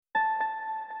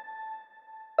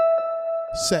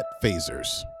Set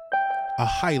Phasers, a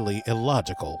highly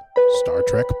illogical Star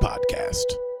Trek podcast.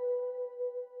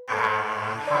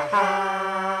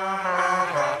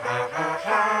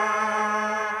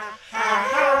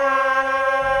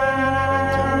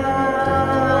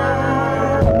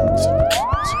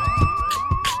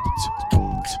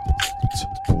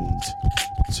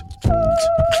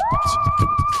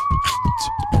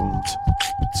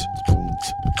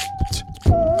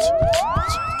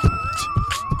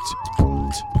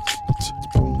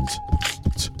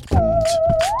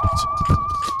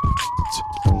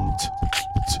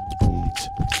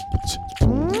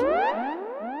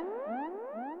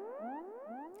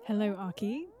 Hello,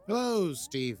 Aki. Hello,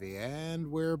 Stevie, and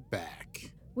we're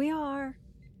back. We are.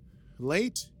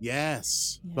 Late?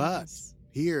 Yes, but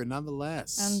here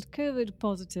nonetheless. And COVID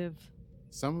positive.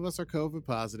 Some of us are COVID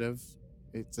positive.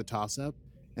 It's a toss-up.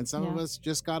 And some of Yeah. us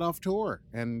just got off tour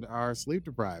and are sleep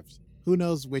deprived. Who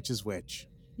knows which is which?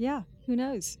 Yeah, who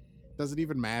knows? Does it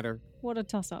even matter? What a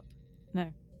toss-up.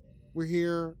 No. We're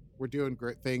here. We're doing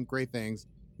great things.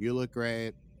 You look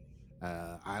great.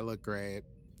 I look great.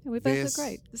 We both look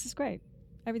great. This is great.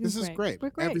 Everything's This is great.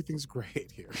 We're great. Everything's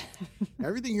great here.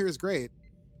 Everything here is great.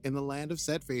 In the land of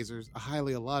Set Phasers, a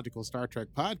highly illogical Star Trek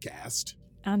podcast.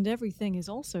 And everything is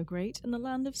also great in the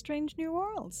land of strange new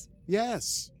worlds.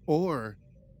 Yes. Or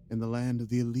in the land of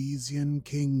the Elysian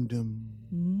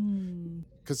Kingdom.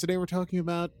 Because today we're talking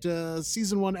about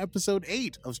Season 1, Episode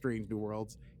 8 of Strange New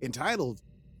Worlds, entitled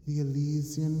The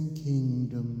Elysian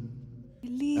Kingdom.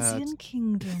 Elysian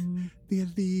Kingdom. The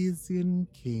Elysian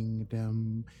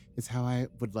Kingdom is how I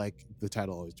would like the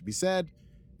title always to be said.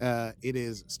 It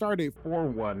is Stardate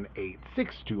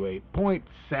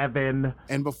 418628.7.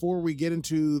 And before we get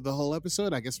into the whole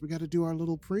episode, I guess we got to do our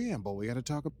little preamble. We got to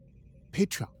talk about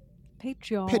Patreon.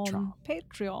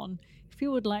 Patreon. If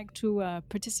you would like to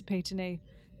participate in a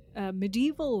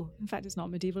medieval, in fact, it's not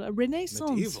medieval, a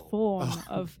Renaissance form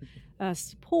of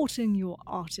supporting your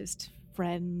artist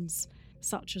friends,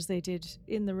 such as they did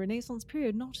in the Renaissance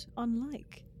period, not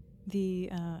unlike the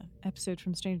episode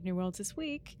from Strange New Worlds this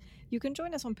week, you can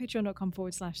join us on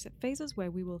patreon.com/setphasers,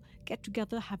 where we will get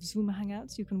together, have Zoom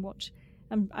hangouts. You can watch.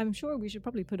 I'm sure we should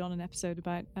probably put on an episode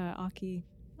about Aki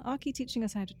teaching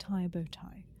us how to tie a bow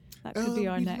tie. That could be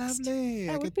our next. Lovely.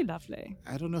 That would be lovely.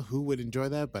 I don't know who would enjoy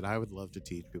that, but I would love to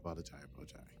teach people how to tie a bow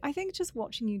tie. I think just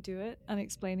watching you do it and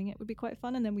explaining it would be quite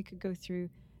fun, and then we could go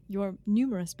through your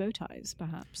numerous bow ties,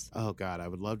 perhaps. Oh, God, I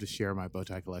would love to share my bow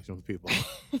tie collection with people.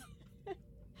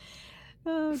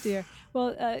 Oh, dear. Well,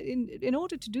 in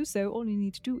order to do so, all you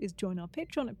need to do is join our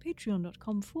Patreon at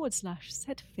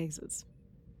patreon.com/setphasers.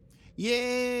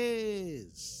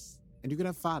 Yes! And you can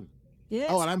have fun.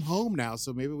 Yes. Oh, and I'm home now,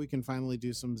 so maybe we can finally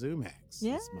do some Zoom hacks.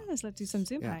 Yes, let's do some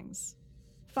Zoom Yeah. hangs.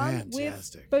 Fun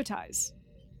Fantastic. with bow ties.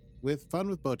 With fun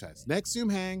with bow ties. Next Zoom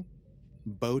hang,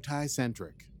 bow tie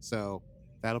centric. So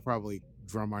that'll probably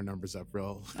drum our numbers up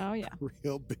real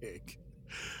big.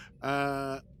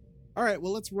 All right,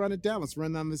 well, let's run it down. Let's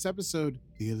run down this episode,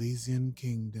 The Elysian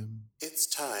Kingdom. It's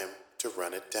time to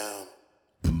run it down.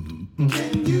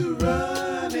 Can you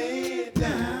run it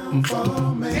down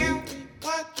for me? Tell me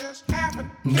what just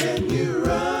happened. Can you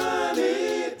run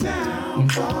it down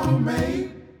for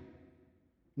me?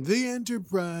 The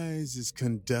Enterprise is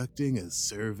conducting a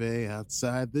survey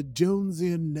outside the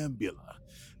Jonesian Nebula.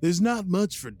 There's not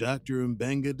much for Dr.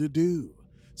 Mbenga to do.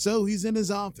 So he's in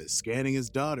his office scanning his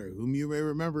daughter, whom you may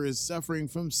remember is suffering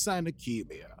from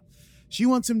synechemia. She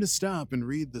wants him to stop and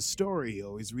read the story he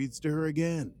always reads to her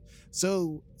again.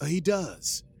 So he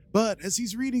does. But as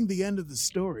he's reading the end of the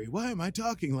story, why am I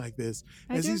talking like this?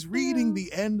 As he's reading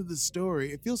the end of the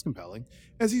story, it feels compelling.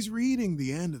 As he's reading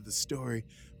the end of the story,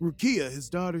 Rukia, his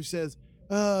daughter, says,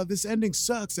 this ending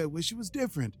sucks. I wish it was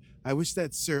different. I wish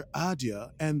that Sir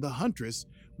Adya and the Huntress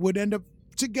would end up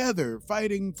together,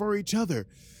 fighting for each other.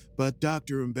 But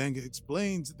Dr. Mbenga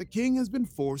explains that the king has been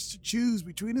forced to choose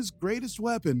between his greatest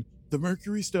weapon, the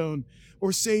Mercury Stone,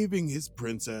 or saving his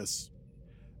princess.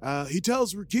 He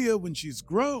tells Rukia when she's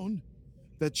grown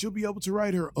that she'll be able to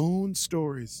write her own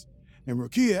stories. And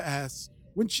Rukia asks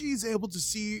when she's able to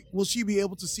see, will she be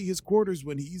able to see his quarters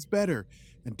when he's better?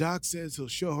 And Doc says he'll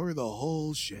show her the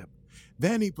whole ship.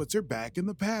 Then he puts her back in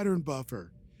the pattern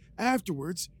buffer.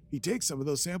 Afterwards, he takes some of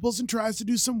those samples and tries to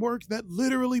do some work that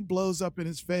literally blows up in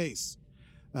his face.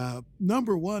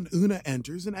 Number one, Una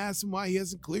enters and asks him why he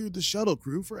hasn't cleared the shuttle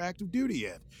crew for active duty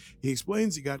yet. He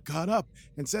explains he got caught up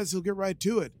and says he'll get right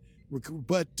to it.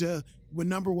 But when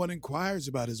number one inquires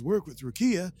about his work with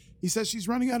Rukia, he says she's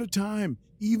running out of time,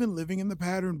 even living in the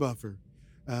pattern buffer.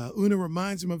 Una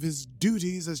reminds him of his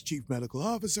duties as chief medical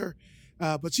officer,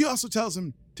 but she also tells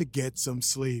him to get some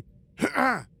sleep.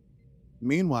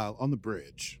 Meanwhile, on the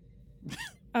bridge.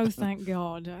 Oh, thank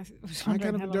God. I was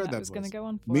wondering how long that was going to go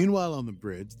on for. Meanwhile, on the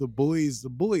bridge, the boys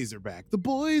are back. The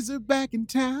boys are back in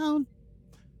town.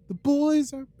 The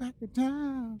boys are back in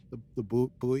town. The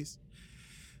boys.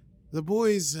 The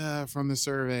boys from the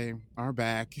survey are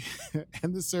back,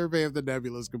 and the survey of the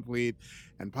nebula is complete,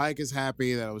 and Pike is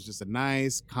happy that it was just a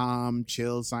nice, calm,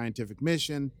 chill scientific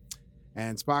mission,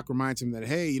 and Spock reminds him that,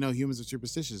 hey, humans are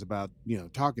superstitious about,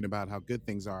 talking about how good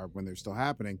things are when they're still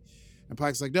happening, and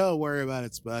Pike's like, don't worry about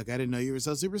it, Spock, I didn't know you were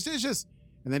so superstitious,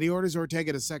 and then he orders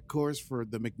Ortega to set course for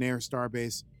the McNair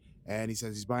starbase, and he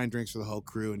says he's buying drinks for the whole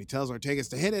crew, and he tells Ortegas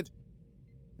to hit it,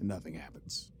 and nothing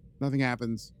happens.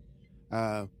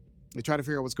 They try to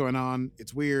figure out what's going on.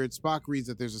 It's weird. Spock reads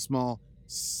that there's a small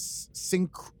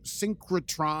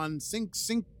synchrotron.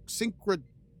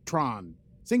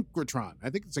 I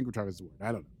think synchrotron is the word.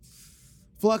 I don't know.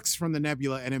 Flux from the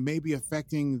nebula, and it may be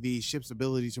affecting the ship's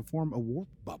ability to form a warp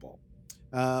bubble.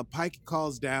 Pike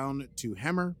calls down to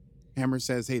Hemmer. Hemmer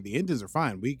says, hey, the engines are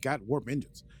fine. We got warp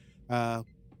engines. And,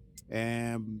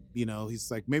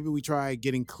 he's like, maybe we try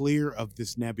getting clear of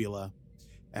this nebula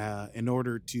in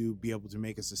order to be able to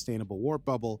make a sustainable warp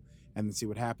bubble and then see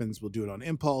what happens. We'll do it on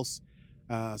impulse.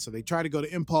 So they try to go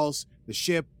to impulse. The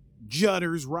ship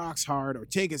judders, rocks hard.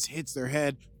 Ortegas hits their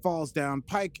head, falls down.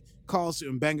 Pike calls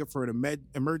to Mbenga for an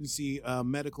emergency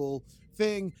medical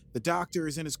thing. The doctor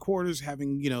is in his quarters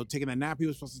having, taken a nap he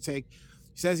was supposed to take.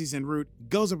 He says he's en route,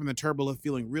 goes up in the turbolift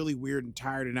feeling really weird and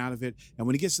tired and out of it. And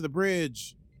when he gets to the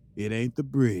bridge, it ain't the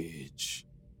bridge.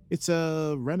 It's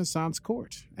a Renaissance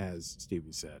court, as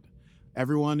Stevie said.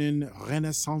 Everyone in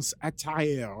Renaissance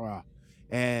attire.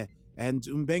 And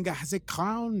Mbenga has a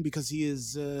crown because he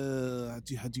is, how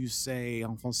do you say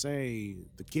en français,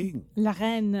 the king? La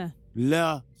reine.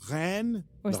 La reine?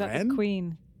 Or is that the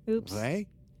queen? Oops. Rey?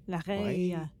 La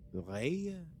reine.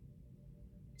 Rey?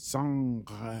 Sans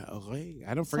rey.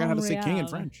 I don't forget how to say king in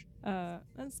French.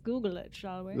 Let's Google it,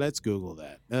 shall we? Let's Google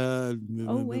that. Oh,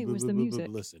 wait, where's the music?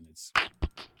 Listen, it's...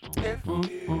 If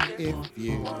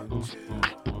you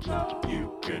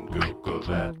can Google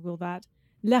that. Google that.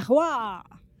 Le Roi.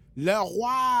 Le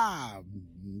Roi.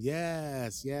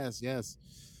 Yes.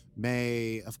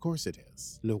 Of course it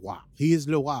is. Le Roi. He is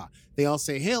Le Roi. They all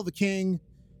say, hail the king.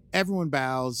 Everyone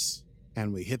bows,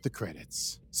 and we hit the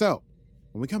credits. So,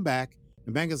 when we come back,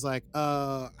 Mbenga's like,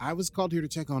 I was called here to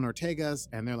check on Ortegas,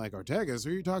 and they're like, Ortegas?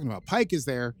 Who are you talking about? Pike is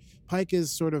there. Pike is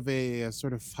sort of a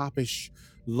sort of foppish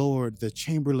lord, the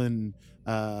Chamberlain,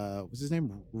 what's his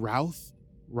name? Roth?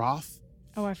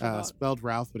 Oh, I forgot. Spelled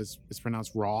Routh, but it's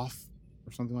pronounced Roth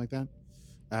or something like that.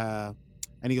 And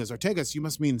he goes, Ortegas, you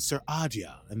must mean Sir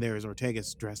Adia. And there is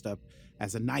Ortegas dressed up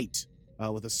as a knight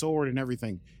with a sword and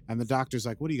everything. And the doctor's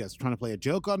like, what are you guys trying to play a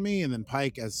joke on me? And then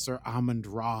Pike, as Sir Amund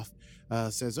Roth,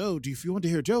 says, if you want to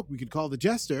hear a joke, we could call the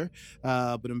jester.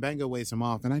 But Mbenga waves him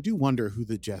off. And I do wonder who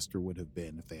the jester would have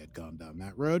been if they had gone down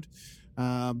that road.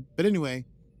 But anyway,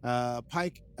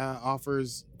 Pike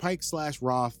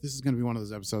 /Roth. This is going to be one of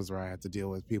those episodes where I have to deal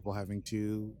with people having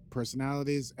two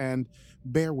personalities, and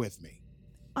bear with me.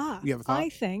 You have a thought? I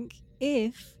think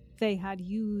if they had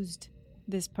used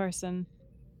this person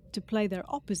to play their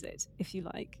opposite, if you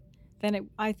like, then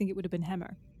I think it would have been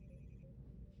Hemmer.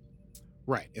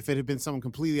 Right. If it had been someone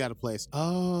completely out of place,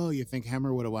 you think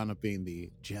Hemmer would have wound up being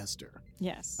the jester?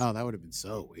 Yes. Oh, that would have been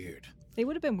so weird. It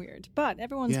would have been weird, but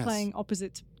everyone's playing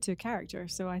opposite to character,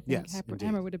 so I think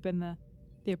Hemmer would have been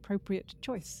the appropriate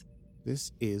choice.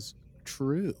 This is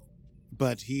true.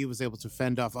 But he was able to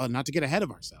fend off, not to get ahead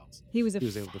of ourselves. He was able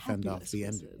to fend off the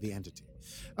entity.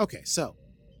 Okay, so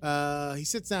he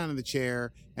sits down in the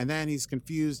chair, and then he's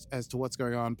confused as to what's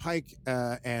going on. Pike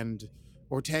and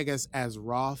Ortegas as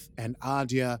Roth and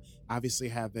Adia obviously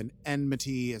have an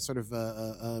enmity, a sort of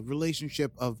a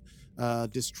relationship of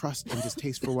distrust and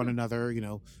distaste for one another,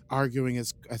 arguing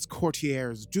as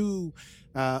courtiers do.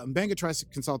 Mbenga tries to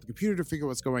consult the computer to figure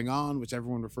what's going on, which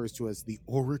everyone refers to as the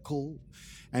Oracle.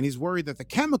 And he's worried that the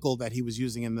chemical that he was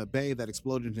using in the bay that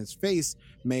exploded in his face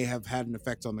may have had an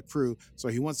effect on the crew. So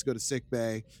he wants to go to sick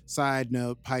bay. Side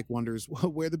note, Pike wonders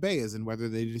where the bay is and whether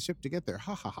they need a ship to get there.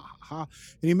 Ha, ha, ha, ha.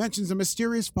 And he mentions a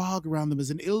mysterious fog around them as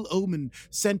an ill omen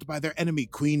sent by their enemy,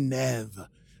 Queen Neve.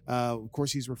 Of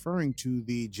course, he's referring to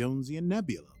the Jonesian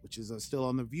Nebula, which is still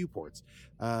on the viewports.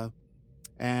 And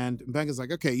Mbenga's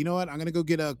like, okay, you know what? I'm going to go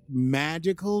get a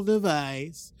magical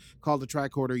device called a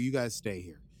tricorder. You guys stay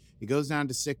here. He goes down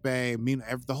to sick bay.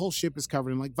 The whole ship is covered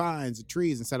in like vines and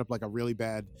trees and set up like a really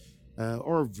bad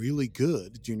or really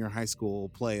good junior high school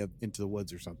play of Into the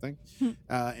Woods or something.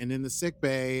 And in the sick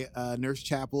bay, Nurse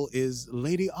Chapel is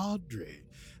Lady Audrey.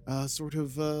 sort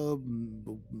of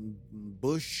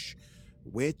bush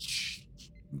witch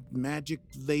magic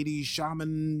lady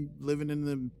shaman living in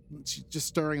the, she's just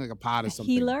stirring like a pot or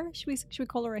something. Healer? Should we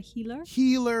call her a healer?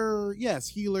 Yes,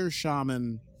 healer,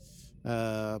 shaman.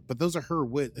 But those are her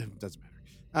wit. It doesn't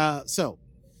matter. So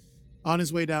on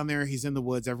his way down there, he's in the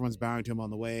woods. Everyone's bowing to him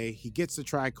on the way. He gets the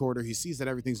tricorder. He sees that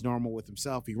everything's normal with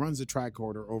himself. He runs the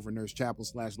tricorder over Nurse Chapel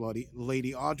 /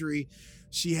 Lady Audrey.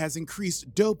 She has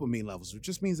increased dopamine levels, which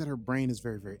just means that her brain is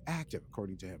very, very active,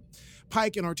 according to him.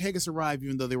 Pike and Ortegas arrive,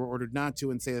 even though they were ordered not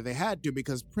to, and say that they had to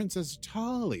because Princess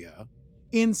Talia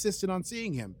insisted on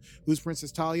seeing him. Who's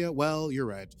Princess Talia? Well, you're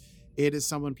right. It is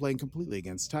someone playing completely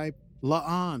against type.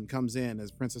 La'an comes in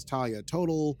as Princess Talia,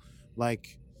 total,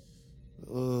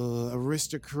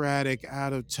 aristocratic,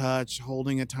 out of touch,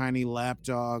 holding a tiny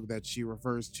lapdog that she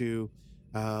refers to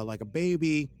like a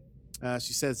baby.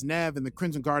 She says Nev and the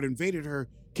Crimson Guard invaded her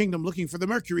kingdom looking for the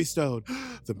Mercury Stone.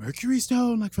 The Mercury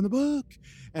Stone, like from the book.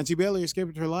 And she barely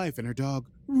escaped her life and her dog,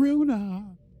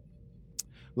 Runa.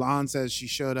 La'an says she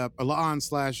showed up, La'an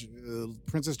 /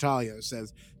 Princess Talia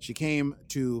says she came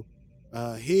to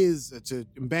to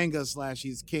Mbanga /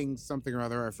 he's king something or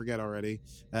other, I forget already,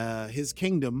 his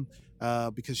kingdom,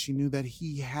 because she knew that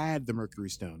he had the Mercury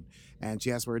Stone. And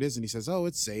she asks where it is, and he says, oh,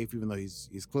 it's safe, even though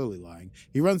he's clearly lying.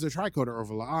 He runs the tricorder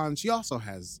over La'an. She also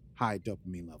has high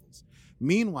dopamine levels.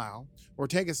 Meanwhile,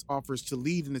 Ortegas offers to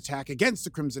lead an attack against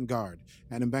the Crimson Guard,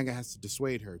 and Mbanga has to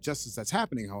dissuade her. Just as that's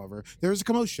happening, however, there is a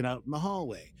commotion out in the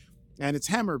hallway. And it's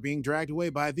Hammer being dragged away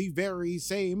by the very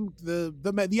same, the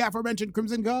aforementioned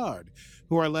Crimson Guard,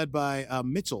 who are led by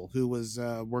Mitchell, who was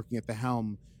working at the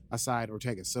helm aside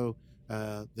Ortegas. So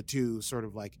the two sort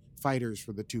of like fighters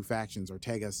for the two factions.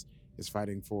 Ortegas is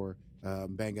fighting for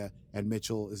Mbanga, and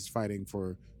Mitchell is fighting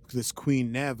for this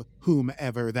Queen Nev,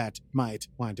 whomever that might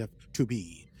wind up to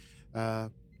be.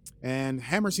 And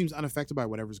Hammer seems unaffected by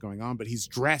whatever's going on, but he's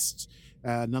dressed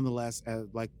nonetheless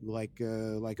like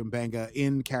Mbanga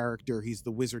in character. He's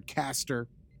the wizard caster.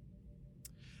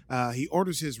 He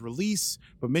orders his release,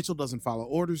 but Mitchell doesn't follow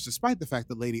orders, despite the fact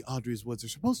that Lady Audrey's woods are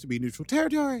supposed to be neutral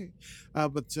territory.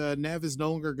 But Nev is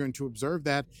no longer going to observe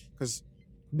that because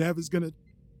Nev is going to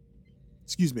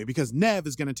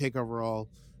take over all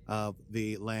of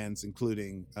the lands,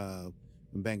 including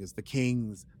Mbanga's, the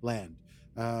king's land.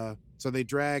 So they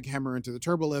drag Hammer into the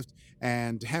turbolift,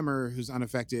 and Hammer, who's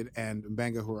unaffected, and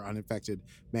Mbanga, who are unaffected,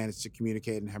 manage to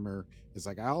communicate, and Hammer is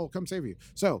like, I'll come save you.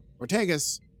 So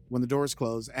Ortegas, when the doors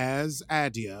close, as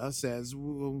Adia says,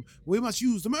 we must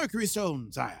use the Mercury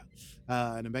Stone, sire.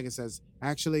 And Mbanga says,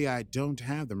 actually, I don't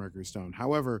have the Mercury Stone.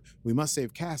 However, we must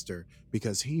save Castor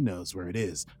because he knows where it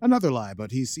is. Another lie,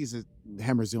 but he sees that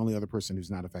Hammer's the only other person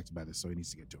who's not affected by this, so he needs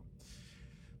to get to him.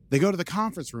 They go to the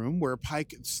conference room where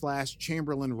Pike /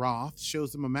 Chamberlain Roth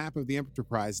shows them a map of the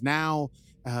Enterprise, now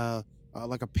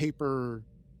like a paper,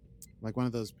 like one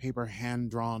of those paper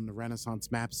hand-drawn Renaissance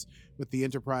maps, with the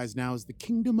Enterprise now as the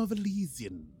Kingdom of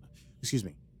Elysian.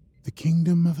 The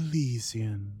Kingdom of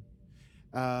Elysian.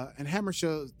 And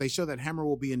they show that Hammer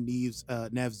will be in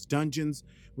Nev's dungeons,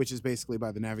 which is basically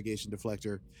by the navigation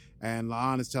deflector. And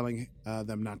La'an is telling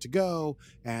them not to go,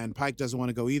 and Pike doesn't want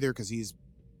to go either because he's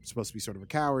supposed to be sort of a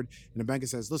coward. And Mbanga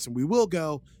says, listen, we will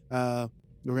go. We're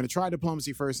going to try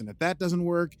diplomacy first, and if that doesn't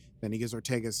work, then he gives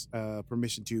Ortegas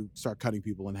permission to start cutting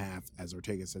people in half, as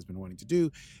Ortegas has been wanting to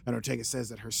do. And Ortegas says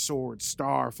that her sword,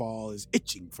 Starfall, is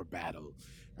itching for battle.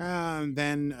 And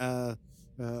then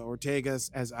Ortegas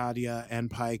as Adia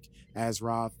and Pike as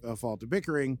Roth fall to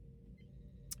bickering.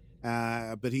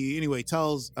 But he anyway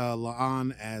tells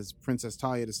La'an as Princess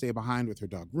Talia to stay behind with her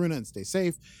dog Runa and stay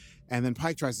safe. And then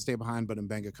Pike tries to stay behind, but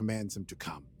Mbanga commands him to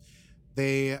come.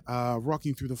 They are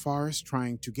walking through the forest,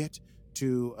 trying to get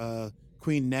to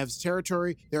Queen Nev's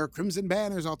territory. There are crimson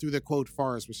banners all through the, quote,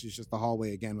 forest, which is just the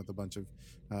hallway again with a bunch of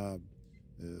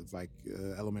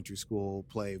elementary school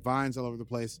play vines all over the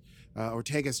place.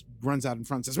 Ortegas runs out in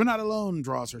front, says, we're not alone,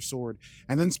 draws her sword.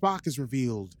 And then Spock is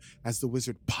revealed as the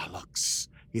wizard Pollux.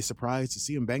 He is surprised to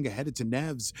see Mbanga headed to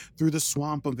Nev's through the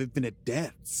swamp of infinite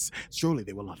deaths. Surely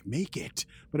they will not make it.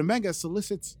 But Mbanga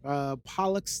solicits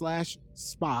Pollux /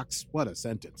 Spock's, what a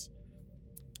sentence,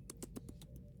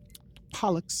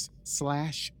 Pollux /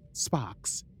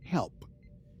 Spock's help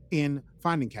in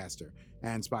finding Castor.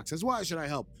 And Spock says, why should I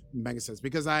help? Mbanga says,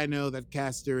 because I know that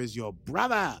Castor is your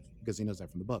brother, because he knows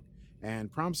that from the book, and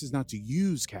promises not to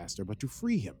use Castor, but to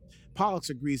free him. Pollux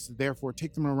agrees to therefore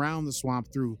take them around the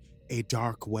swamp through a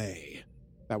dark way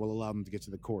that will allow them to get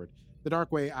to the court. The dark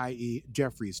way, i.e.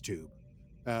 Jeffrey's tube.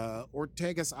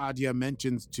 Ortegas Adia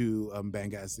mentions to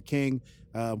Mbanga as the king,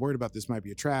 worried about this might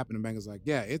be a trap, and Mbanga's like,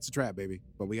 yeah, it's a trap, baby,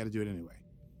 but we got to do it anyway.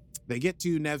 They get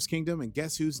to Nev's kingdom, and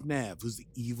guess who's Nev? Who's the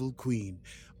evil queen?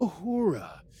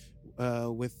 Uhura,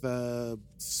 with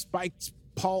spiked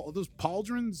those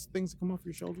pauldrons, things that come off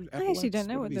your shoulders. I actually don't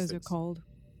know what those are called.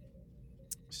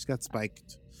 She's got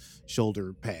spiked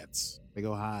shoulder pads. They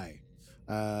go high,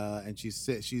 and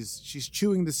she's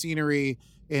chewing the scenery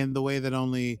in the way that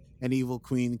only an evil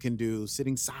queen can do,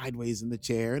 sitting sideways in the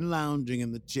chair and lounging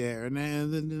in the chair,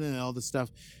 and all the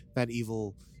stuff that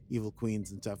evil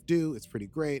queens and stuff do. It's pretty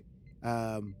great.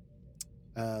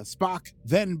 Spock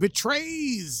then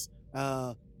betrays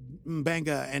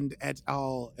M'Benga and et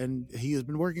al., and he has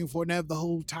been working for Nev the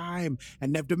whole time,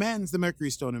 and Nev demands the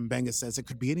Mercury Stone, and M'Benga says it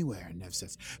could be anywhere, and Nev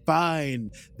says, fine,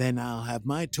 then I'll have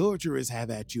my torturers have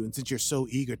at you, and since you're so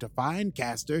eager to find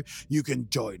Castor, you can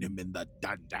join him in the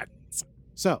dungeons.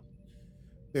 So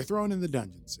they're thrown in the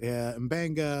dungeons.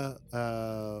 M'Benga,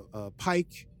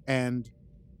 Pike, and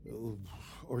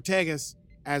Ortegas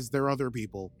as their other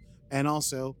people, and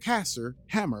also Castor,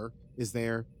 Hemmer, is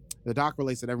there. The Doc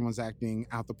relates that everyone's acting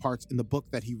out the parts in the book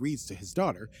that he reads to his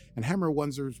daughter, and Hemmer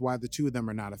wonders why the two of them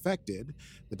are not affected.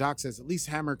 The Doc says at least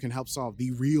Hemmer can help solve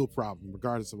the real problem,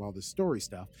 regardless of all this story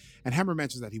stuff. And Hemmer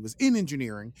mentions that he was in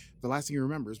engineering, the last thing he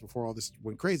remembers before all this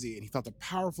went crazy, and he felt a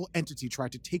powerful entity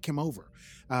tried to take him over.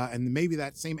 And maybe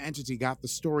that same entity got the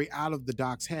story out of the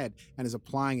Doc's head and is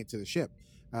applying it to the ship.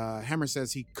 Hemmer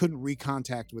says he couldn't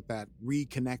reconnect with that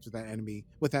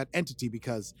entity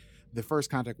because the first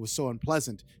contact was so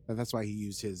unpleasant that's why he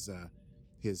used his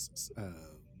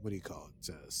what do you call it?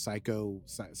 Psycho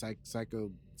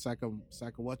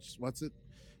what's it?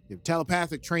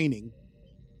 Telepathic training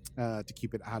to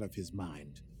keep it out of his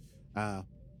mind.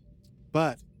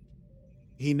 But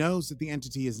he knows that the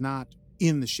entity is not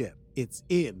in the ship; it's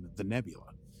in the nebula.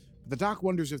 The Doc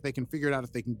wonders if they can figure it out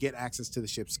if they can get access to the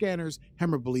ship's scanners.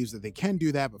 Hemmer believes that they can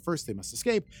do that, but first they must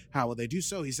escape. How will they do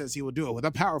so? He says he will do it with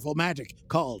a powerful magic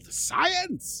called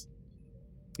science.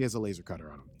 He has a laser cutter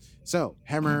on him. So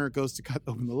Hemmer goes to cut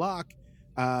open the lock.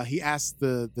 He asks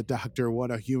the doctor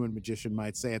what a human magician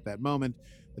might say at that moment.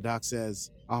 The Doc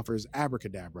offers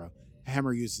abracadabra.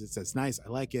 Hemmer uses it, says, nice, I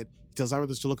like it. He tells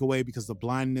others to look away because the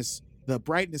brightness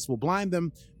will blind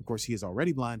them. Of course, he is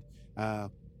already blind.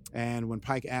 And when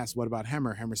Pike asks, what about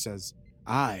Hemmer? Hemmer says,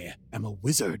 I am a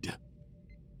wizard.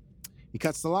 He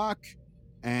cuts the lock,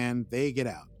 and they get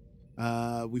out.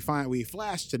 We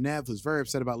flash to Nev, who's very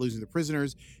upset about losing the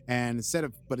prisoners, and instead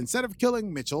of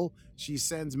killing Mitchell, she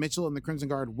sends Mitchell and the Crimson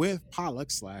Guard with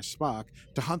Pollux/Spock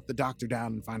to hunt the Doctor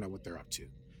down and find out what they're up to.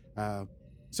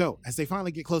 So, as they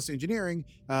finally get close to engineering,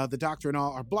 the Doctor and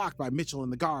all are blocked by Mitchell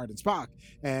and the Guard and Spock,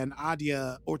 and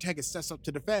Adia Ortega steps up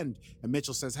to defend, and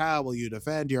Mitchell says, how will you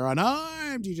defend? You're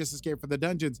unarmed! You just escaped from the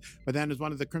dungeons. But then as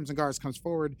one of the Crimson Guards comes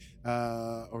forward,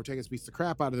 Ortega beats the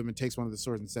crap out of them and takes one of the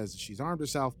swords and says that she's armed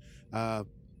herself.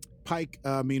 Pike,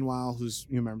 meanwhile, who's,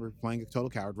 you remember, playing a total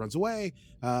coward, runs away.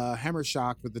 Hemmer's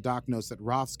shocked, but the Doc notes that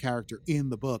Roth's character in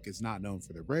the book is not known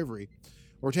for their bravery.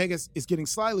 Ortega is getting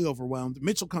slightly overwhelmed.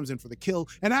 Mitchell comes in for the kill.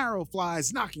 An arrow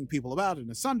flies, knocking people about and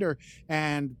asunder.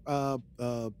 And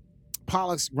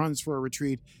Pollux runs for a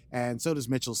retreat. And so does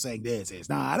Mitchell, saying, this is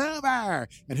not over.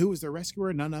 And who is their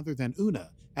rescuer? None other than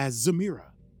Una, as Zamira,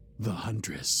 the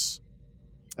Huntress.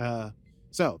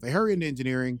 So they hurry into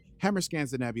engineering. Hemmer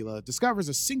scans the nebula, discovers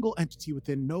a single entity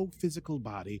within no physical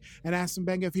body, and asks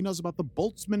M'Benga if he knows about the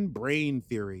Boltzmann brain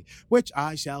theory, which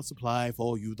I shall supply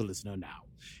for you, the listener, now.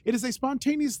 It is a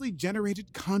spontaneously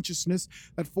generated consciousness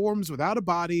that forms without a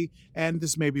body, and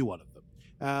this may be one of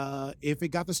them. If it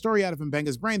got the story out of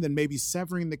M'Benga's brain, then maybe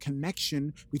severing the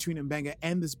connection between M'Benga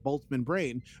and this Boltzmann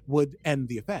brain would end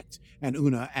the effect. And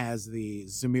Una, as the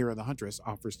Zamira the Huntress,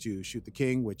 offers to shoot the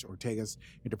king, which Ortegas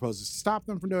interposes to stop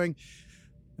them from doing.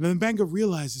 And then M'Benga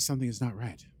realizes something is not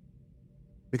right.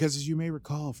 Because as you may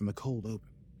recall from the cold open,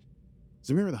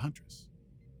 Zamira the Huntress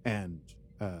and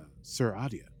Sir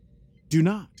Adia do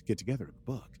not get together in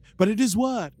the book. But it is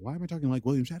what? Why am I talking like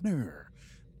William Shatner?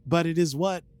 But it is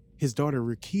what his daughter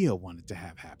Rukia wanted to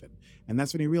have happen. And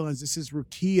that's when he realized this is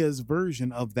Rukia's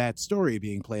version of that story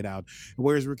being played out.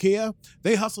 Where's Rukia?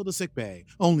 They hustle to sickbay,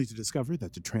 only to discover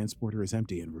that the transporter is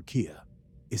empty and Rukia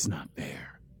is not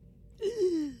there.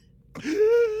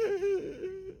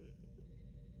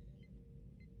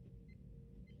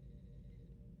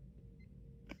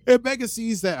 M'Benga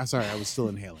sees that. Sorry, I was still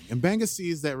inhaling. M'Benga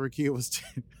sees that Rukia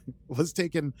was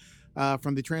taken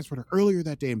from the transporter earlier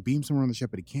that day and beamed somewhere on the ship,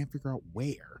 but he can't figure out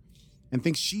where, and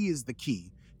thinks she is the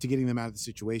key to getting them out of the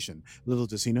situation. Little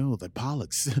does he know that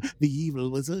Pollux, the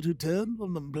evil wizard who turned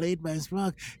from them, played by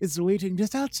Spock, is waiting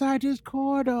just outside his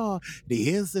corridor. And he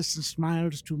hears this and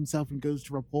smiles to himself and goes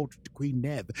to report it to Queen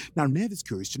Nev. Now, Nev is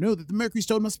curious to know that the Mercury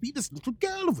Stone must be this little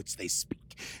girl of which they speak.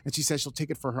 And she says she'll take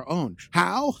it for her own.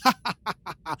 How?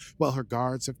 Well, her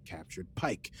guards have captured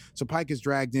Pike. So Pike is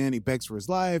dragged in. He begs for his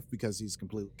life because he's a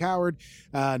complete coward.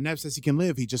 Nev says he can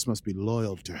live. He just must be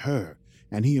loyal to her.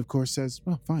 And he, of course, says,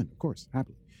 well, fine, of course,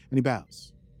 happily. And he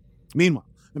bows. Meanwhile,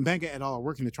 Mbenga et al. Are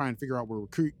working to try and figure out where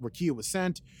Rukia was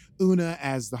sent. Una,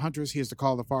 as the huntress, hears the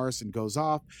call of the forest and goes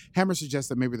off. Hammer suggests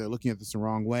that maybe they're looking at this the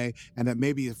wrong way, and that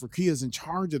maybe if Rukia is in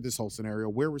charge of this whole scenario,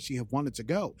 where would she have wanted to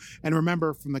go? And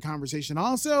remember from the conversation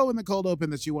also in the cold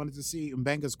open that she wanted to see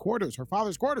Mbenga's quarters, her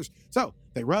father's quarters. So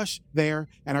they rush there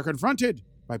and are confronted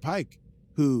by Pike,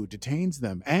 who detains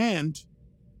them and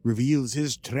reveals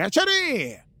his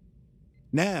treachery.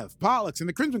 Nev, Pollux, and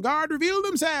the Crimson Guard reveal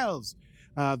themselves.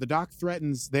 The Doc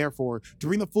threatens, therefore, to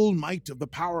bring the full might of the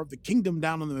power of the kingdom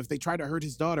down on them if they try to hurt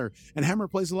his daughter. And Hammer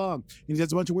plays along, and he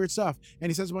does a bunch of weird stuff, and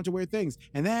he says a bunch of weird things.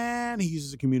 And then he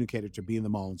uses a communicator to beam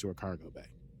them all into a cargo bay.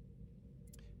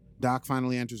 Doc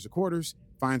finally enters the quarters,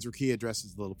 finds Rukia dressed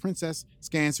as the little princess,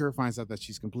 scans her, finds out that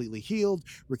she's completely healed.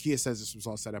 Rukia says this was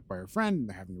all set up by her friend, and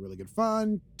they're having a really good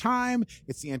fun time.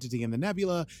 It's the entity in the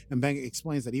nebula, and Mbenga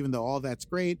explains that even though all that's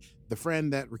great, the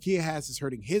friend that Rukia has is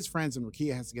hurting his friends, and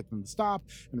Rukia has to get them to stop.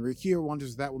 And Rukia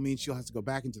wonders if that will mean she'll have to go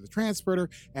back into the transporter,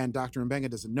 and Dr. Mbenga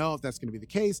doesn't know if that's going to be the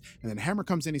case. And then Hammer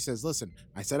comes in, he says, listen,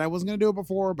 I said I wasn't going to do it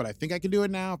before, but I think I can do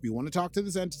it now. If you want to talk to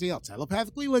this entity, I'll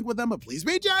telepathically link with them, but please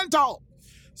be gentle.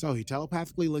 So he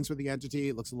telepathically links with the entity.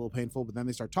 It looks a little painful, but then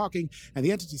they start talking, and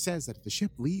the entity says that if the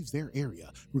ship leaves their area,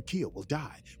 Rukia will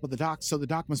die. Well, the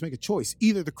Doc must make a choice.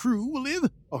 Either the crew will live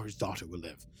or his daughter will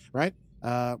live, right?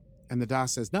 And the Doc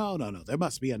says, no, there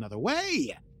must be another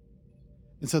way.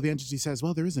 And so the entity says,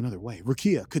 well, there is another way.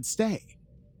 Rukia could stay.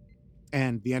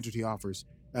 And the entity offers,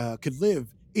 could live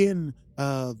in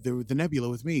the nebula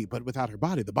with me, but without her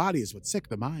body. The body is what's sick.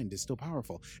 The mind is still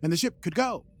powerful. And the ship could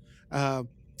go.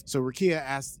 So Rukia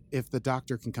asks if the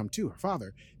doctor can come too, her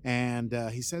father, and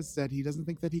he says that he doesn't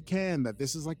think that he can, that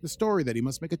this is like the story, that he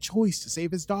must make a choice to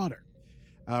save his daughter.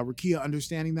 Rukia,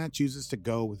 understanding that, chooses to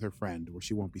go with her friend where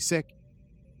she won't be sick.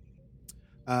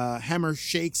 Hammer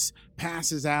shakes,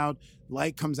 passes out,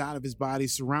 light comes out of his body,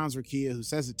 surrounds Rukia, who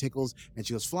says it tickles, and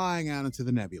she goes flying out into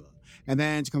the nebula. And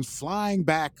then she comes flying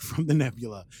back from the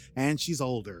nebula, and she's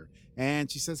older.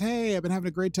 And she says, hey, I've been having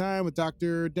a great time with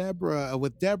Deborah,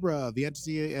 the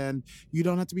entity, and you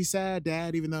don't have to be sad,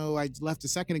 Dad, even though I left a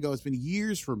second ago. It's been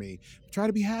years for me. Try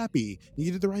to be happy.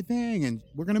 You did the right thing, and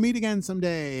we're going to meet again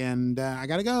someday, and I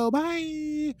got to go.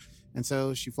 Bye. And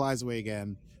so she flies away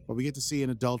again. But we get to see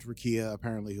an adult Rukia,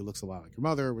 apparently, who looks a lot like her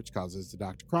mother, which causes the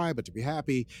Doc to cry, but to be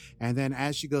happy. And then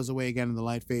as she goes away again and the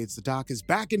light fades, the Doc is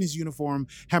back in his uniform.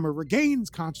 Hammer regains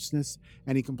consciousness,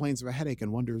 and he complains of a headache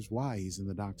and wonders why he's in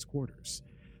the Doc's quarters.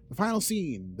 The final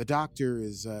scene, the Doctor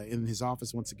is in his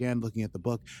office once again looking at the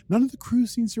book. None of the crew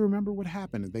seems to remember what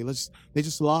happened. They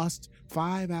just lost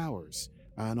 5 hours,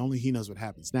 and only he knows what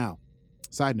happens. Now,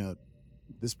 side note,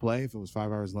 this play, if it was 5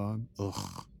 hours long, I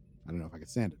don't know if I could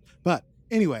stand it. But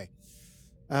anyway,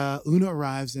 Una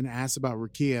arrives and asks about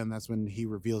Rukia, and that's when he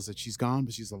reveals that she's gone,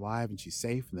 but she's alive and she's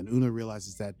safe. And then Una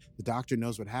realizes that the Doctor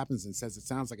knows what happens and says it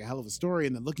sounds like a hell of a story.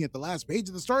 And then looking at the last page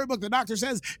of the storybook, the Doctor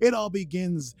says it all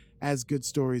begins as good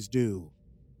stories do,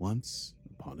 once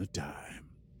upon a time.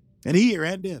 And here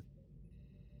endeth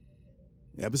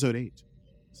Episode 8,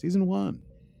 Season 1,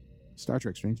 Star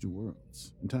Trek Strange New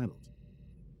Worlds, entitled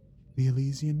The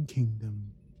Elysian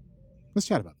Kingdom. Let's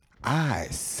chat about that. I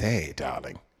say,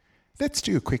 darling, let's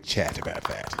do a quick chat about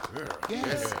that.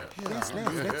 Yes, let's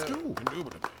go.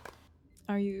 What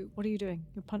are you doing?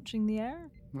 You're punching the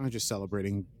air? I'm just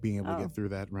celebrating being able to get through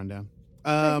that rundown.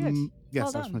 Very good. Yes, Well I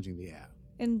was done. punching the air.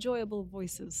 Enjoyable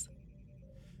voices.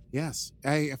 Yes,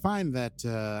 I find that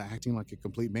acting like a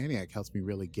complete maniac helps me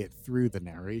really get through the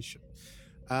narration.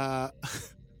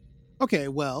 Okay,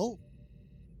 well,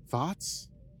 thoughts?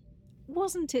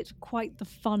 Wasn't it quite the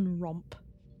fun romp?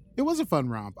 It was a fun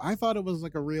romp. I thought it was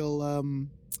like a real,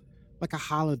 like a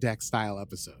holodeck style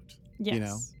episode. Yes. You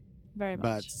know? Very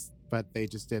much. But they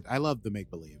just did. I love the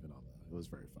make-believe and all that. It was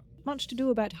very fun. Much to do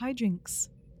about hijinks.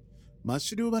 Much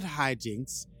to do about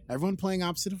hijinks. Everyone playing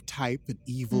opposite of type, an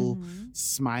evil,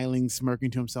 smiling,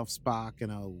 smirking to himself Spock, and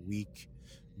a weak,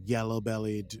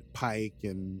 yellow-bellied Pike,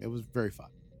 and it was very fun.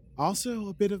 Also,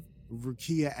 a bit of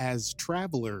Rukia as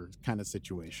traveler kind of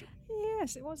situation.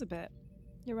 Yes, it was a bit.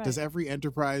 You're right. Does every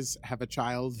Enterprise have a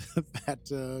child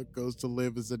that goes to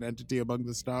live as an entity among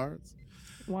the stars?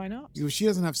 Why not? She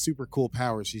doesn't have super cool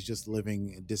powers. She's just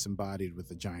living disembodied with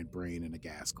a giant brain and a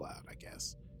gas cloud, I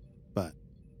guess. But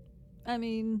I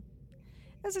mean,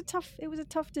 it was a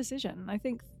tough decision. I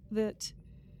think that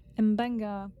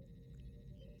Mbenga,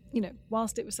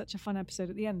 whilst it was such a fun episode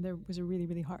at the end, there was a really,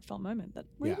 really heartfelt moment that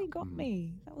really got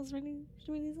me. That was really,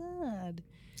 really sad.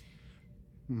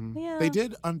 Mm-hmm. Yeah. They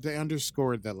did. They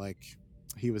underscored that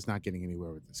he was not getting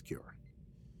anywhere with this cure,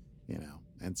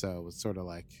 and so it was sort of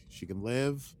like she can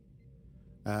live,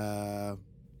 and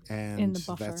in the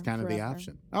buffer that's kind of forever. the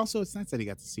option. Also, it's nice that he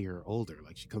got to see her older.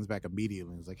 Like she comes back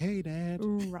immediately and is like, "Hey, Dad."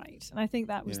 Right, and I think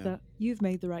that was you've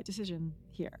made the right decision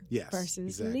here. Yes,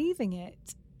 versus exactly. leaving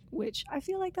it, which I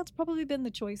feel like that's probably been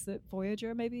the choice that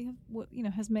Voyager maybe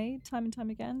has made time and time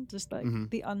again. Just like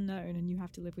the unknown, and you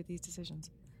have to live with these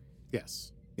decisions.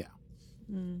 Yes. Yeah.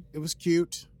 It was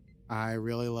cute. I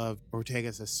really loved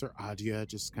Ortegas as Sir Adia,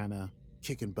 just kind of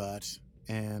kicking butt.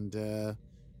 And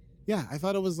I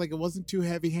thought it wasn't too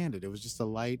heavy-handed. It was just a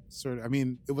light sort of,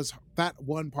 it was, that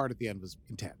one part at the end was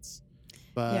intense.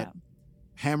 But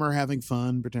Hammer having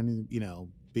fun, pretending,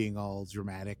 being all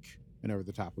dramatic and over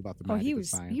the top about the magic of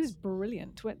science. He was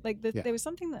brilliant. There was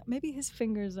something that maybe his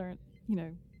fingers aren't,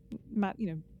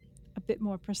 a bit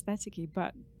more prosthetic-y,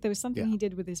 but there was something he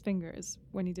did with his fingers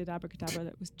when he did Abracadabra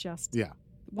that was just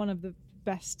one of the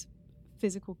best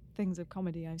physical things of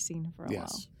comedy I've seen for a while.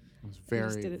 It was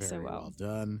very, did it very so well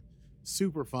done.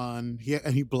 Super fun.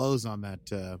 He blows on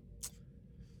that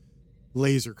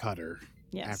laser cutter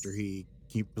after he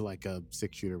like a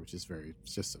 6-shooter, which is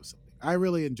it's just so silly. I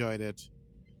really enjoyed it.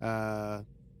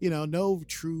 No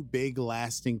true big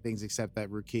lasting things except that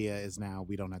Rukia is now,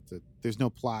 there's no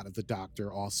plot of the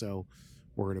doctor also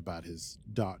worried about his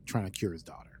trying to cure his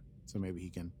daughter. So maybe he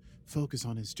can focus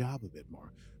on his job a bit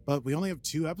more. But we only have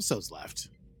 2 episodes left,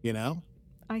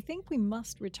 I think we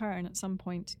must return at some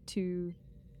point to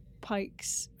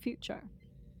Pike's future.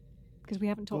 Because we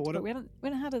haven't talked about we haven't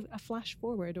had a flash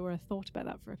forward or a thought about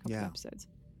that for a couple of episodes.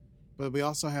 But we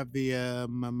also have the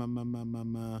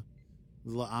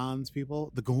La'an's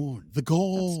people, the Gorn. The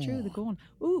Gorn. That's true, the Gorn.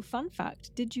 Ooh, fun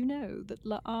fact. Did you know that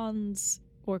La'an's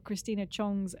or Christina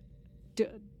Chong's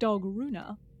dog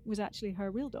Runa was actually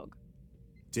her real dog?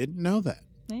 Didn't know that.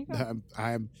 There you go.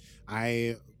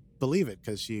 I believe it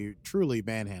because she truly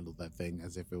manhandled that thing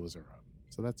as if it was her own.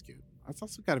 So that's cute. That's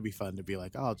also got to be fun to be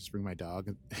like, oh, I'll just bring my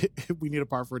dog. We need a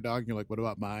part for a dog. And you're like, what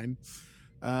about mine?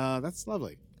 That's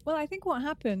lovely. Well, I think what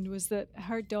happened was that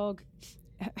her dog,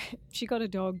 she got a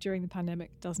dog during the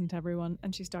pandemic, doesn't everyone?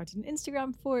 And she started an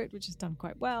Instagram for it, which has done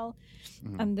quite well.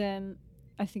 Mm-hmm. And then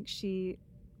I think she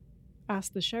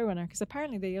asked the showrunner, because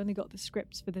apparently they only got the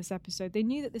scripts for this episode. They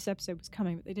knew that this episode was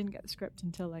coming, but they didn't get the script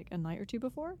until like a night or two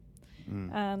before.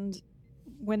 And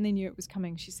when they knew it was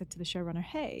coming, she said to the showrunner,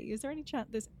 hey, is there any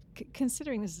chance,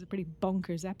 considering this is a pretty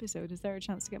bonkers episode, is there a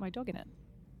chance to get my dog in it?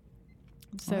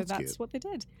 So that's what they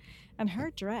did. And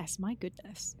her dress, my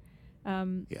goodness.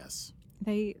 Yes.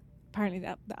 They apparently,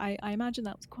 I imagine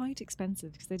that was quite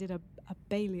expensive because they did a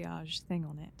balayage thing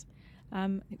on it.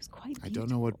 It was quite beautiful. I don't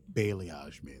know what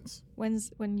balayage means.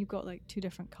 When you've got like 2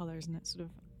 different colors and it's sort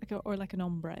of like an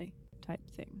ombre type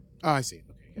thing. Oh, I see.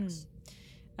 Okay, yes.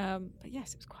 But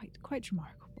yes, it was quite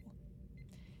remarkable.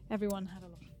 Everyone had a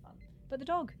lot of fun. But the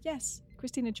dog, yes,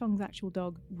 Christina Chong's actual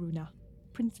dog, Runa,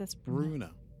 Princess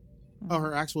Runa. Oh,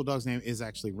 her actual dog's name is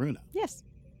actually Runa. Yes.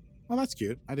 Well, that's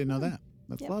cute. I didn't know that.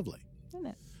 That's lovely. Isn't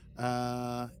it?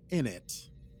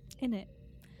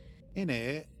 In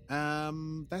it.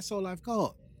 That's all I've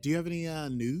got. Do you have any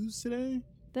news today?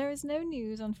 There is no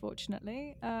news,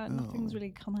 unfortunately. Nothing's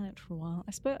really come out for a while.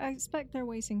 I expect they're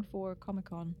waiting for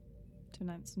Comic-Con to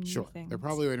announce some new things. They're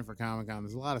probably waiting for Comic-Con.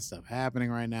 There's a lot of stuff happening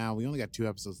right now. We only got 2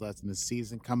 episodes left in this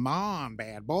season. Come on,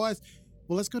 bad boys.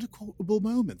 Well, let's go to quotable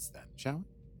moments then, shall we?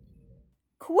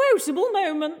 Quotable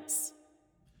moments.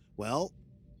 Well,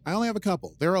 I only have a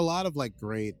couple. There are a lot of like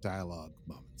great dialogue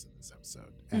moments in this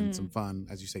episode and some fun,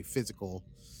 as you say, physical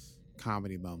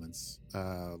comedy moments.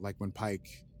 Like when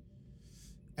Pike,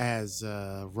 as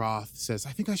Roth says,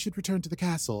 I think I should return to the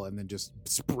castle, and then just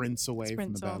sprints away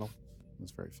from the battle.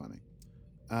 It's very funny.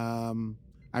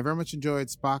 I very much enjoyed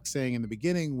Spock saying in the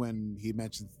beginning when he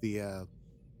mentions the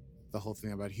whole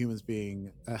thing about humans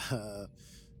being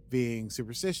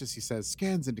superstitious. He says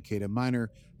scans indicate a minor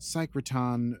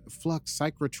cyclotron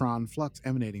flux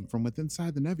emanating from within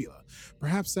inside the nebula.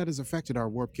 Perhaps that has affected our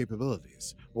warp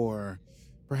capabilities, or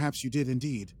perhaps you did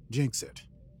indeed jinx it.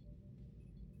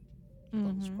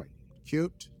 That was quite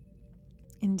cute.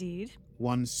 Indeed.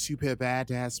 One super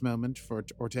badass moment for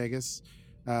Ortegas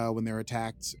when they're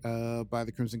attacked by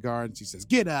the Crimson Guards. He says,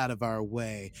 "Get out of our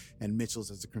way." And Mitchell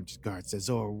says, the Crimson Guard says,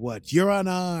 "Or what? You're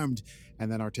unarmed."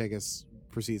 And then Ortegas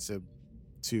proceeds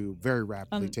to very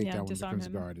rapidly take down one of the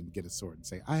Crimson Guard and get a sword and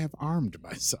say, "I have armed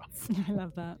myself." I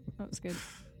love that. That was good.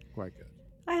 Quite good.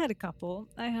 I had a couple.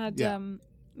 I had,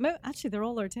 actually, they're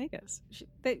all Ortegas.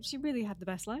 She really had the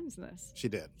best lines in this. She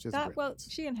did. She has great lines.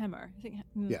 She and Hemmer. I think.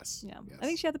 Yes. Yeah. Yes. I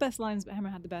think she had the best lines, but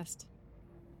Hemmer had the best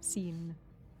scene.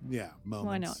 Yeah, moments.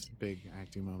 Why not? Big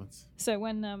acting moments. So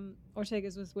when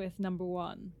Ortegas was with number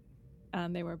one,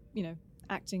 and they were,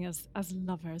 acting as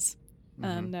lovers,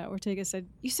 and Ortega said,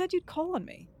 "You said you'd call on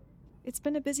me. It's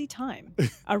been a busy time.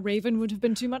 A raven would have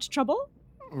been too much trouble."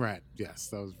 Right. Yes,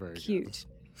 that was very cute.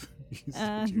 You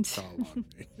said you'd call on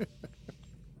me.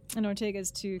 And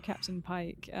Ortega's to Captain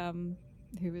Pike,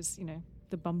 who was,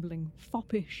 the bumbling,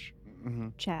 foppish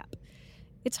chap.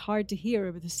 "It's hard to hear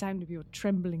over the sound of your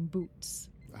trembling boots."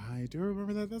 I do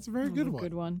remember that. That's a very good one.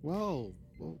 Good one. Well,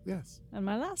 yes. And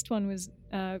my last one was,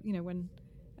 when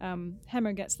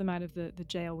Hemmer gets them out of the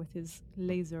jail with his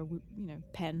laser,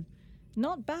 pen.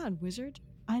 "Not bad, wizard.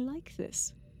 I like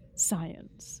this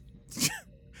science."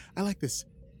 I like this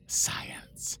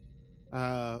science.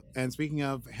 And speaking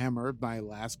of Hemmer, my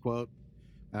last quote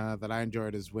that I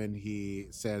enjoyed is when he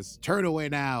says, "Turn away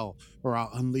now, or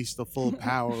I'll unleash the full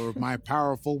power of my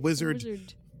powerful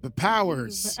wizard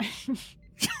powers.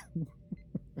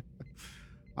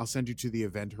 I'll send you to the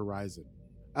event horizon."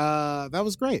 That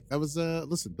was great. That was,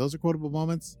 listen, those are quotable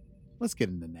moments. Let's get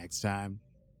into next time.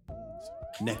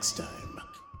 Next time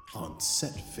on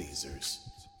Set Phasers.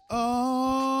 Oh,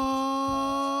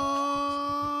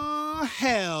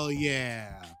 hell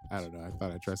yeah. I don't know. I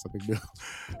thought I'd try something new.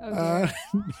 Oh,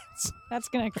 that's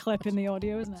going to clip in the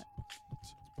audio, isn't it?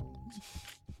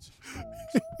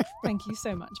 Thank you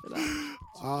so much for that.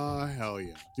 Hell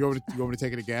yeah. You want me to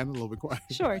take it again? A little bit quiet?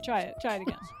 Sure, try it. Try it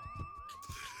again.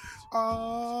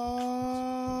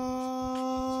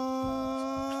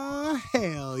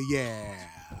 Hell yeah.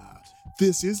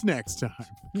 This is next time.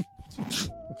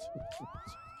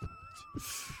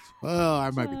 Well,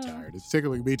 I might be tired. It's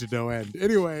tickling me to no end.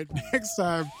 Anyway, next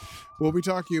time we'll be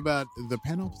talking about the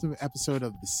penultimate episode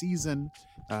of the season,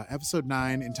 episode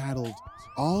 9, entitled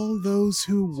All Those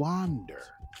Who Wander.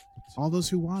 All Those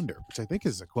Who Wander, which I think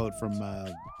is a quote from,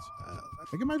 I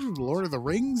think it might be Lord of the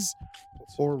Rings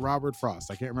or Robert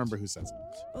Frost. I can't remember who says it.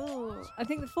 Oh, I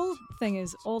think the full thing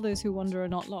is "All those who wander are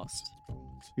not lost."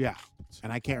 Yeah.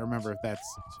 And I can't remember if that's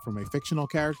from a fictional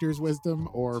character's wisdom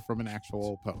or from an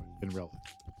actual poet in real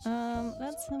life.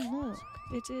 Let's have a look.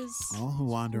 It is All who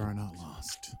wander are not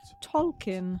lost.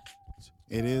 Tolkien.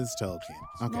 It is Tolkien.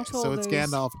 Okay, Not so all it's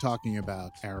those- Gandalf talking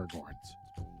about Aragorn.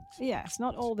 Yes,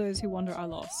 not all those who wander are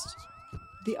lost.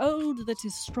 "The old that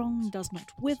is strong does not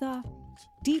wither.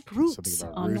 Deep roots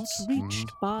about are roots. not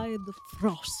reached by the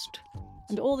frost.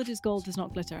 And all that is gold does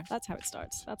not glitter." That's how it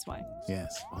starts. That's why.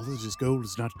 Yes, all that is gold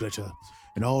is not glitter,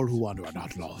 and all who wander are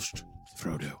not lost.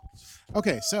 Frodo.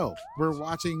 Okay, so we're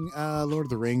watching Lord of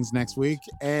the Rings next week,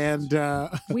 and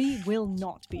We will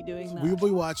not be doing that. we will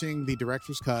be watching the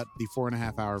director's cut, the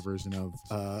 4.5-hour version of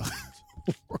Lord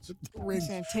of the I'm Rings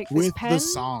just gonna take this with pen, the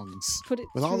songs. put it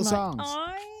with all through the my songs.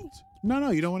 eye.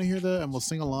 No, you don't want to hear and we'll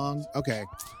sing along? Okay.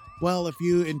 Well, if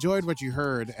you enjoyed what you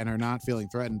heard and are not feeling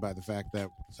threatened by the fact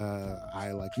that I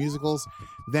like musicals,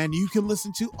 then you can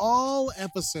listen to all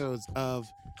episodes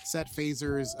of Set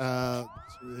Phasers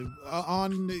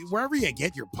on wherever you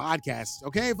get your podcasts.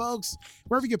 Okay, folks?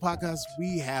 Wherever you get podcasts,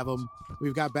 we have them.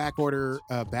 We've got back order.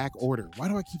 Why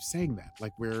do I keep saying that?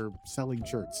 Like we're selling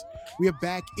shirts. We have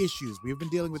back issues. We have been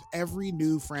dealing with every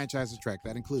new franchise of Trek.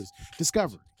 That includes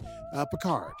Discovery,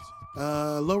 Picard,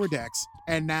 Lower Decks,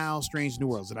 and now Strange New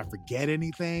Worlds. Did I forget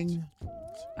anything?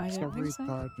 I don't Discovery, think so.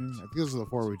 Picard, I think those are the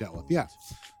 4 we dealt with. Yeah.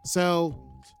 So,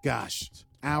 gosh,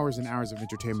 hours and hours of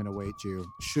entertainment await you,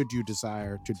 should you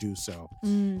desire to do so.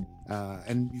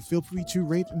 And you feel free to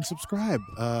rate and subscribe,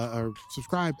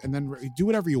 and then do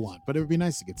whatever you want. But it would be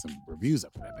nice to get some reviews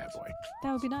up for that bad boy.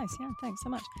 That would be nice. Yeah, thanks so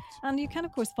much. And you can,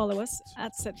 of course, follow us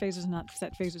at Set Phasers and at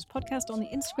Set Phasers Podcast on the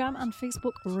Instagram and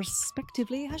Facebook,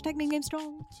 respectively. # Meme Game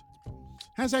Strong.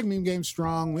 # Meme Game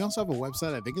Strong. We also have a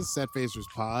website. I think it's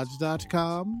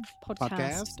setphaserspod.com.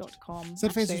 Podcast.com.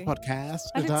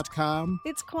 Setphaserspodcast.com.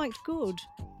 It's quite good.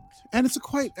 And it's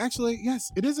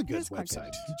yes, it is a good is quite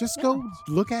website. good. Just Yeah. go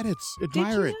look at it,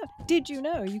 admire it. Did you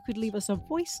know you could leave us a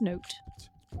voice note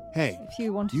Hey, if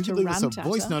you wanted you to can leave rant us a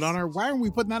voice at note us? on our. Why aren't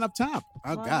we putting that up top?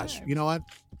 Oh Why gosh, not? you know what?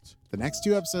 The next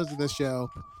 2 episodes of this show,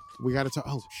 We got to talk.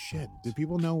 Oh, shit. Do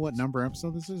people know what number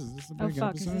episode this is? Is this a big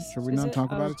episode? Should we not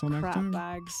talk about it till next time?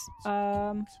 Bags.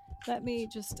 Let me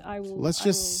just, Let's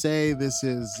just say this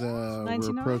is,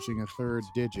 we're approaching a third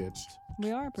digit.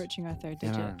 We are approaching our third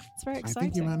digit. It's very exciting. I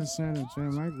think you might have said it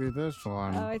might be this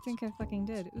one. Oh, I think I fucking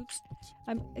did. Oops.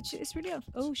 It's really off.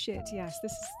 Oh, shit. Yes,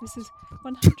 this is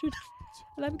 100.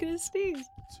 And I'm going to sneeze.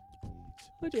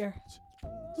 Oh, dear.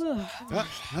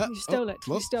 You stole it.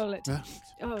 You stole it.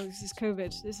 Oh, this is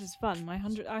COVID. This is fun. Our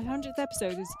 100th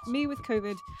episode is me with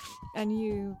COVID, and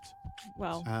you,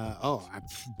 well. I'm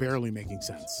barely making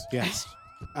sense. Yes.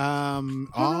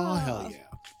 Oh, hell yeah.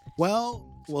 Well,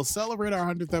 we'll celebrate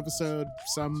our 100th episode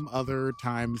some other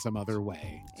time, some other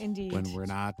way. Indeed. When we're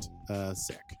not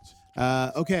sick.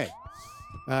 Okay.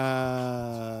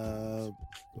 I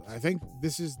think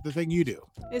this is the thing you do.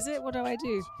 Is it? What do I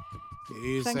do?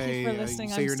 You Thank you for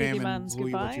listening. I'm Stevie Manns.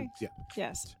 Goodbye.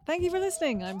 Yes. Thank you for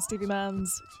listening. I'm Stevie Manns.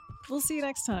 We'll see you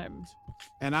next time.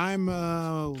 And I'm,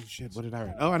 what did I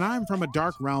write? Oh, and I'm from a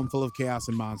dark realm full of chaos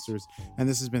and monsters. And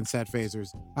this has been Set Phasers,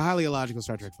 a highly illogical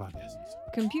Star Trek podcast.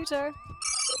 Computer.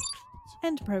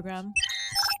 End program.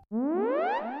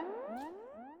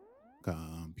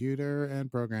 Computer and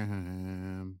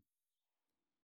program.